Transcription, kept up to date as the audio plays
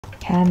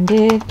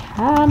Candid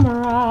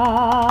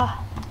camera.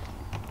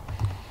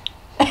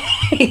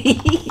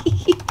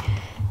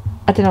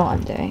 I don't know what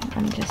I'm doing.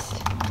 I'm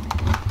just...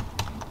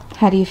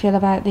 How do you feel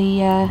about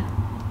the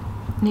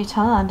new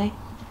tunnel, Andy?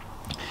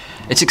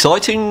 It's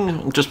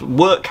exciting. Just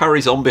work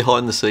carries on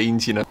behind the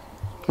scenes, you know.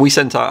 We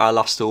sent out our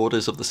last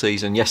orders of the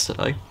season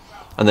yesterday,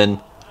 and then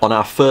on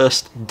our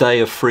first day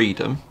of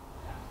freedom,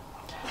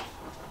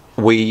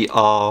 we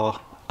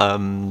are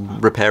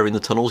repairing the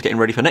tunnels, getting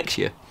ready for next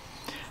year.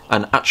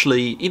 And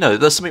actually, you know,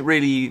 there's something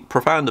really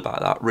profound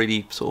about that,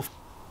 really sort of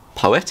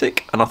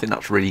poetic, and I think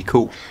that's really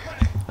cool.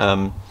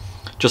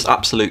 Just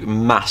absolute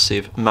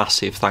massive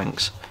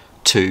thanks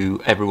to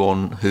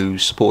everyone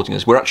who's supporting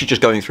us. We're actually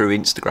just going through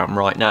Instagram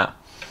right now,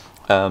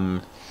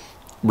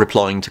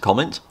 replying to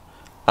comment,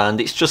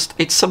 and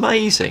it's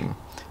amazing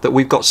that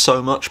we've got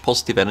so much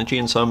positive energy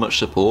and so much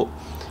support,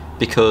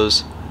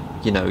 because,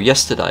 you know,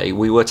 yesterday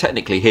we were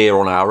technically here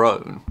on our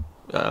own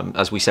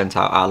as we sent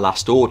out our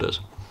last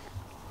orders,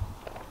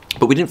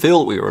 but we didn't feel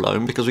that we were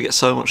alone because we get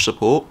so much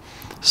support.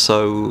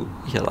 So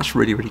yeah, that's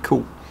really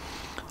cool.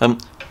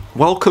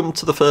 Welcome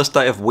to the first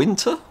day of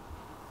winter,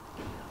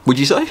 would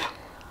you say?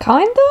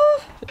 Kind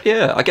of?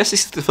 Yeah, I guess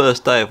this is the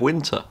first day of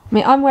winter. I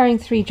mean, I'm wearing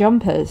 3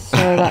 jumpers, so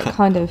that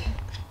kind of...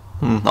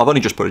 I've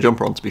only just put a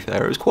jumper on, to be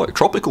fair. It was quite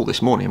tropical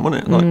this morning,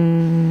 wasn't it? Like,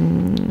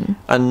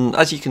 and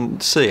as you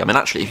can see, I mean,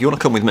 actually, if you want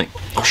to come with me,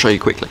 I'll show you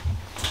quickly.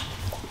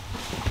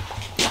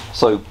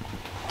 So,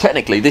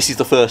 technically, this is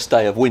the first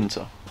day of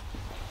winter.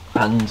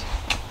 And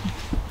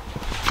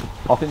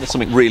I think there's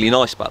something really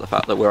nice about the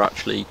fact that we're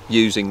actually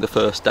using the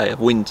first day of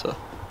winter.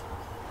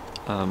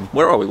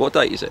 Where are we? What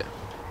date is it?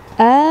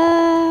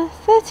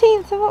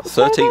 13th of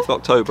October. 13th of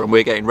October, and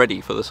we're getting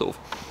ready for the sort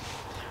of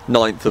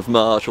 9th of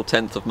March or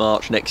 10th of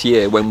March next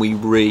year when we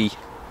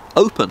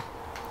reopen,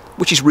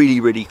 which is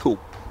really cool.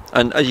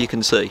 And as you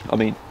can see, I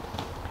mean,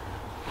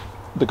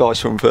 the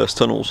guys from First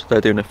Tunnels, they're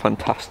doing a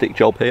fantastic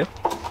job here.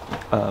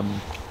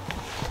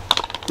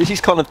 This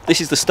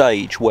is the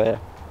stage where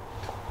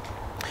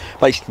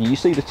basically you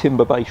see the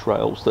timber base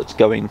rails that's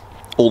going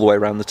all the way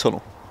around the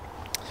tunnel.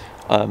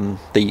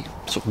 The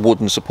sort of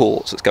wooden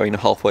supports that's going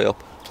halfway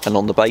up and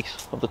on the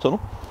base of the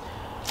tunnel.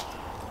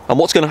 And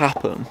what's going to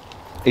happen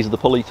is the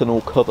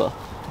polytunnel cover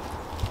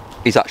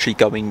is actually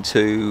going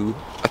to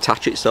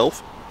attach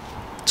itself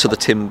to the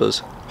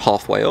timbers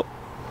halfway up,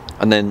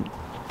 and then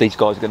these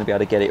guys are going to be able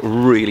to get it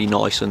really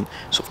nice and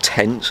sort of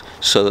tense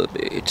so that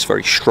it's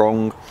very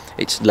strong.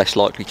 It's less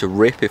likely to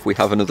rip if we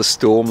have another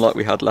storm like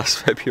we had last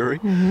February.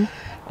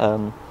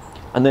 And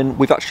then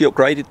we've actually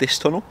upgraded this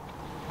tunnel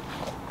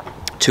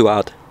to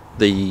add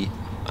the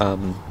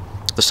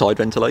side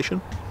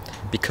ventilation,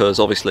 because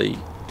obviously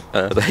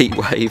the heat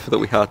wave that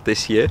we had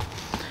this year,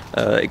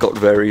 it got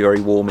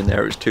very warm in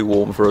there. It was too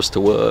warm for us to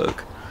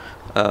work.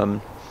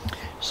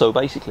 So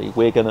basically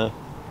we're going to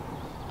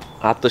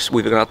add this.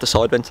 We're going to add the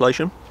side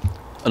ventilation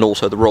and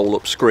also the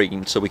roll-up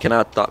screen, so we can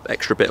add that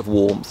extra bit of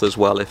warmth as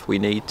well if we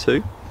need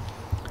to.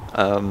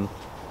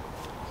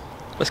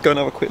 Let's go and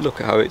have a quick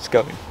look at how it's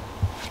going.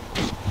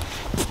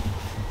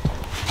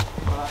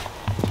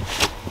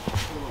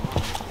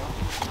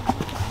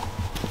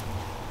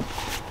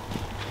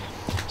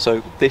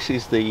 So this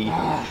is the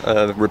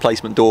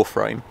replacement door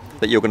frame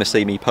that you're going to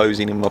see me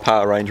posing in my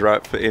Power Ranger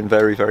outfit in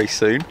very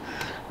soon.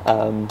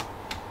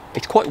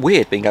 It's quite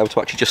weird being able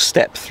to actually just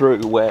step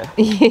through where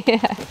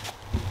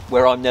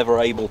I'm never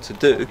able to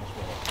do.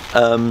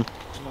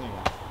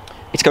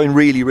 It's going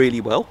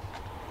really well,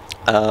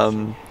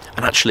 and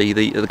actually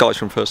the guys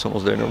from First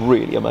Tunnels are doing a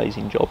really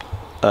amazing job.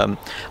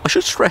 I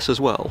should stress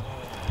as well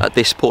at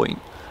this point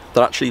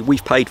that actually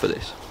we've paid for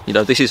this. You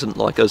know, this isn't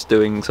like us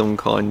doing some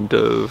kind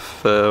of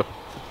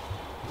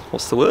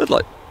what's the word,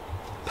 like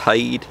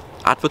paid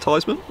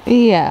advertisement.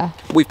 Yeah,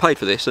 we've paid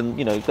for this, and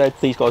you know,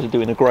 these guys are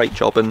doing a great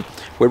job, and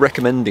we're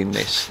recommending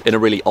this in a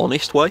really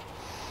honest way.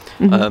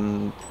 You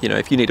know,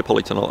 if you need a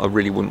polytunnel, I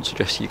really wouldn't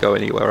suggest you go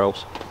anywhere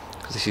else,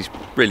 because this is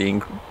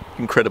really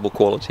incredible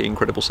quality,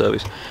 incredible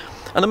service.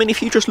 And I mean,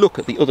 if you just look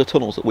at the other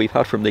tunnels that we've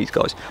had from these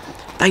guys,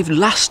 they've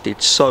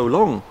lasted so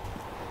long.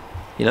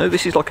 You know,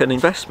 this is like an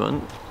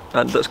investment,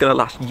 and that's going to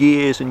last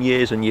years and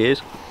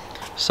years.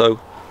 So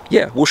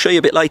yeah, we'll show you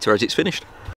a bit later as it's finished.